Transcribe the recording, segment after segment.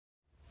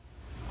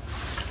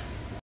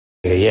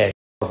Yeah,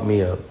 fuck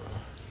me up.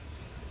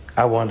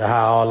 I wonder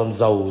how all them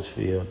Zoes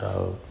feel,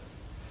 dog.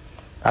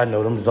 I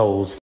know them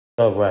Zoes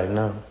fucked up right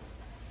now.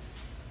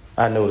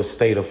 I know the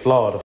state of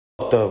Florida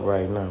fucked up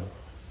right now.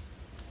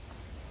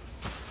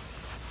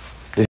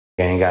 This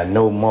ain't got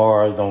no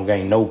morals, don't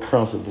gain no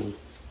principles.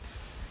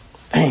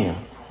 Damn.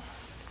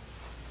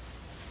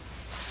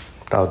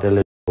 Thought that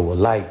little was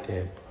like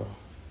that, bro.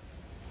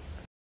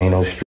 Ain't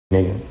no street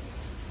nigga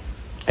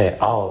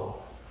at all.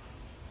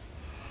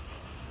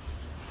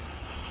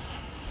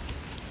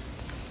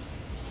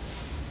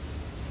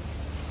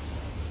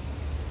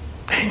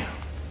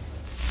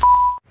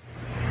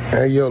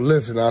 Hey, yo,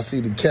 listen, I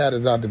see the cat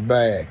is out the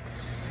bag.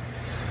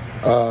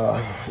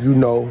 You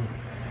know,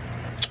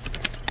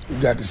 you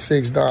got the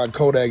 6ix9ine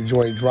Kodak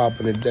joint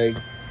dropping today.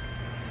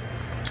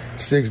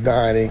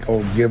 6ix9ine ain't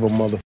gonna give a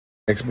motherfucking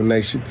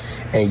explanation,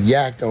 and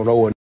Yak don't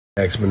owe an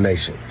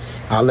explanation.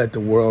 I let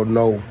the world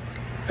know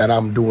that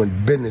I'm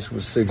doing business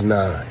with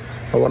 6ix9ine.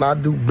 And when I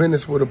do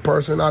business with a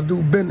person, I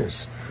do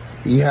business.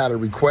 He had a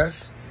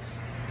request,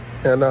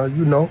 and,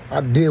 you know, I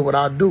did what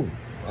I do.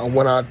 I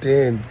went out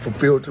there and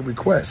fulfilled the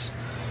request.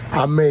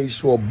 I made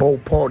sure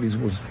both parties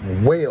was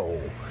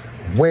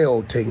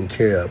well taken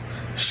care of.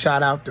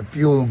 Shout out to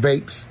Fume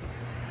Vapes,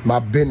 my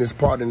business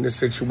partner in this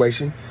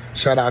situation.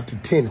 Shout out to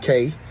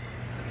 10K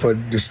for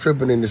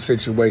distributing the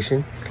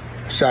situation.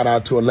 Shout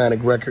out to Atlantic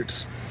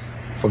Records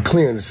for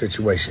clearing the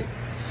situation.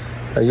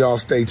 And y'all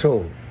stay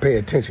tuned. Pay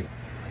attention.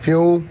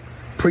 Fume,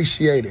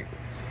 appreciate it.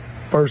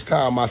 First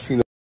time I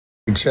seen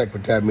a check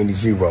with that many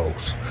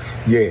zeros.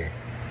 Yeah.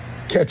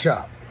 Catch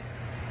up.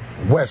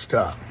 West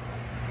up.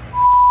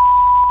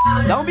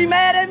 Don't be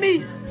mad at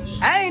me.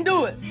 I ain't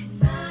do it.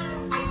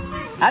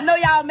 I know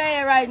y'all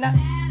mad right now.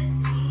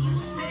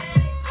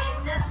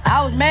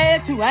 I was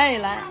mad too, I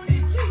ain't lying.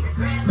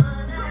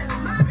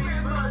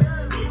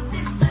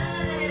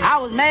 I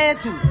was mad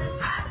too.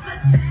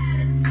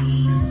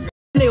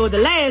 It was the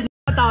last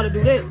I thought to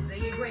do this.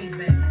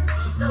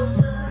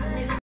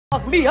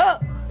 Fuck me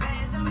up.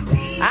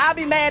 I'll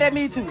be mad at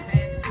me too.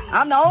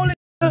 I'm the only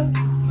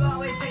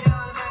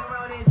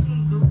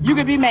you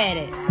can be mad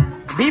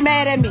at. Be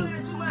mad at me.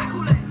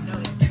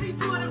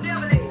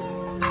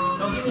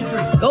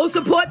 Go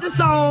support the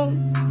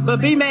song, but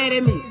be mad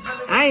at me.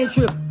 I ain't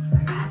tripping.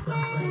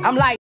 I'm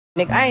like,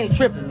 nigga, I ain't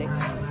tripping,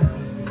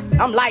 nigga.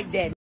 I'm like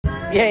that.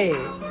 Yeah.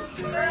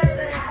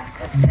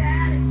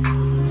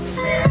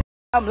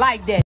 I'm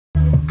like that.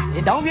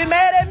 And don't get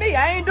mad at me.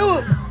 I ain't do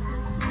it.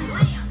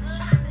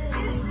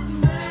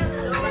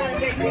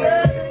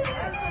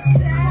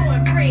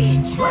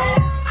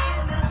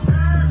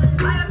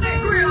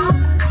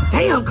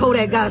 Damn,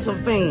 Kodak got some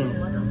fans.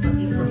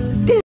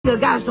 This nigga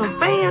got some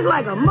fans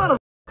like a mother.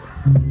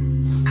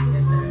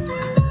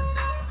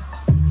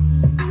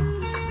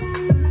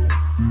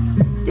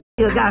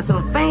 This nigga got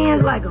some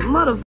fans like a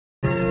mother.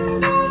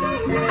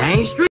 I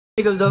ain't street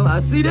niggas though. I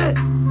see that.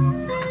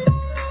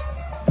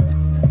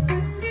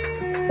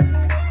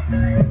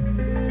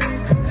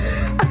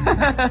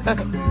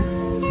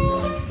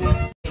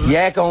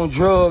 Yak on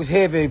drugs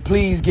heavy.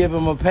 Please give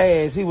him a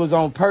pass. He was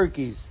on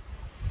Perkies.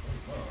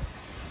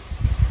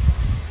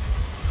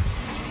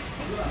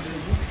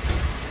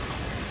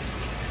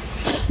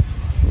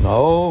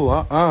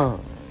 No,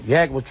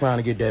 Yak was trying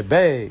to get that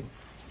bag.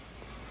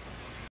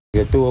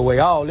 He threw away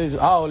all this,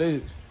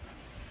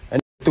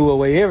 and threw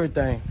away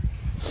everything.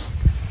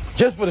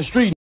 Just for the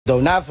street,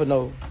 though, not for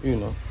no, you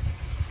know.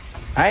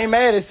 I ain't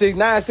mad at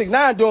 6ix9ine.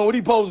 6ix9ine doing what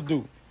he supposed to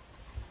do.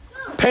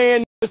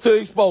 Paying to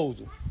expose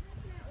him.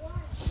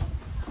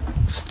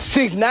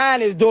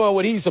 6ix9ine is doing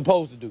what he's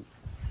supposed to do.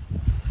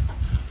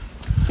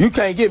 You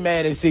can't get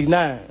mad at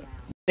 6ix9ine.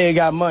 He ain't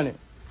got money.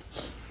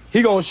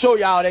 He gonna show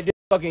y'all that this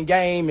fucking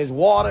game is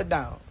watered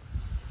down.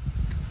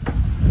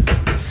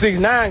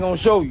 6ix9ine gonna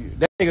show you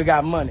that nigga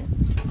got money.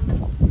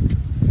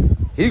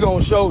 He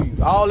gonna show you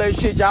all that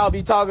shit y'all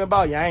be talking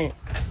about. Y'all ain't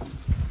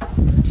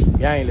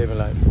living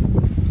like that.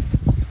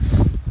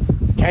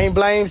 Can't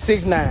blame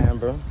 6ix9ine,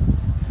 bro.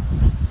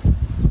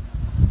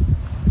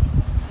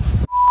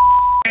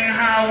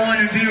 How I want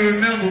to be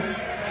remembered.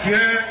 You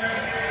heard?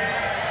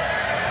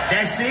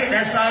 That's it?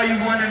 That's all you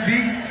want to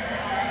be?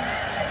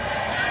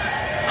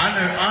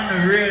 I'm the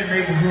real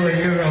neighborhood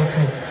hero,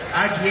 so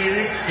I get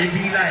it. It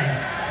be like,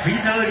 we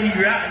know these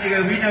rap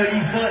niggas, we know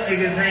these fuck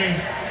niggas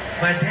ain't,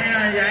 but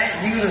damn,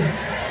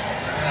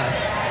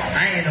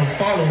 I ain't no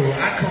follower.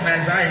 I come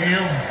as I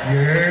am, you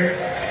heard?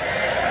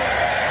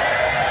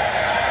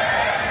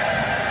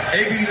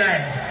 It be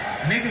like,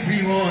 niggas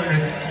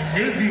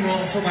be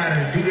wanting somebody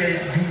to do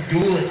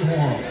it to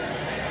them.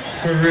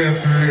 For real.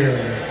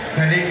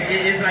 Cause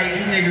it's like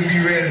these niggas be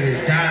ready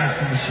to die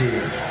some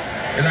shit.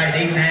 It's like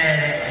they mad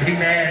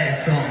at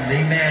something.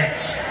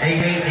 They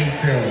hate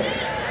themselves.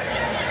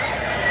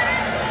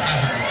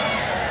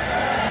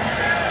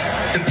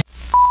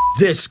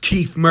 This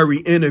Keith Murray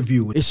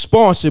interview is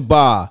sponsored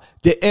by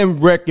the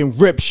MREC and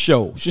Rip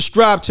Show.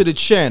 Subscribe to the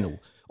channel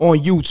on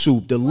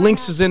YouTube. The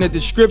links is in the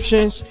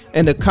descriptions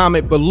and the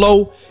comment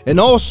below. And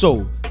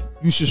also,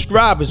 you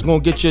subscribe is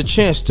gonna get you a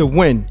chance to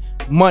win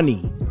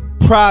money,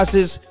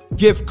 prizes,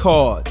 gift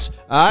cards.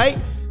 All right?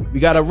 We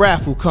got a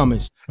raffle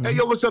coming. Hey,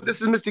 yo, what's up?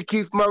 This is Mr.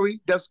 Keith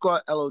Murray, Def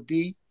Squad LOD,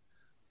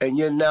 and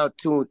you're now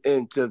tuned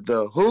into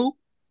the who?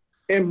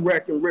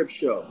 M-Rec and Rip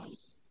Show.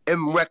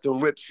 M-Rec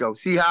and Rip Show.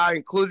 See how I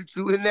included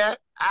you in that?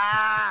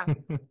 Ah!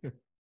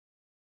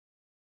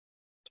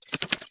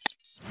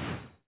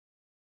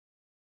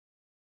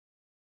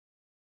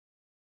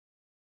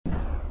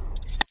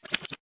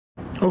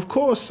 Of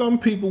course, some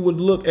people would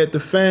look at the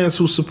fans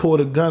who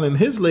supported Gunna in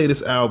his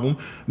latest album,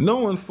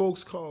 knowing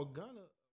folks call Gunna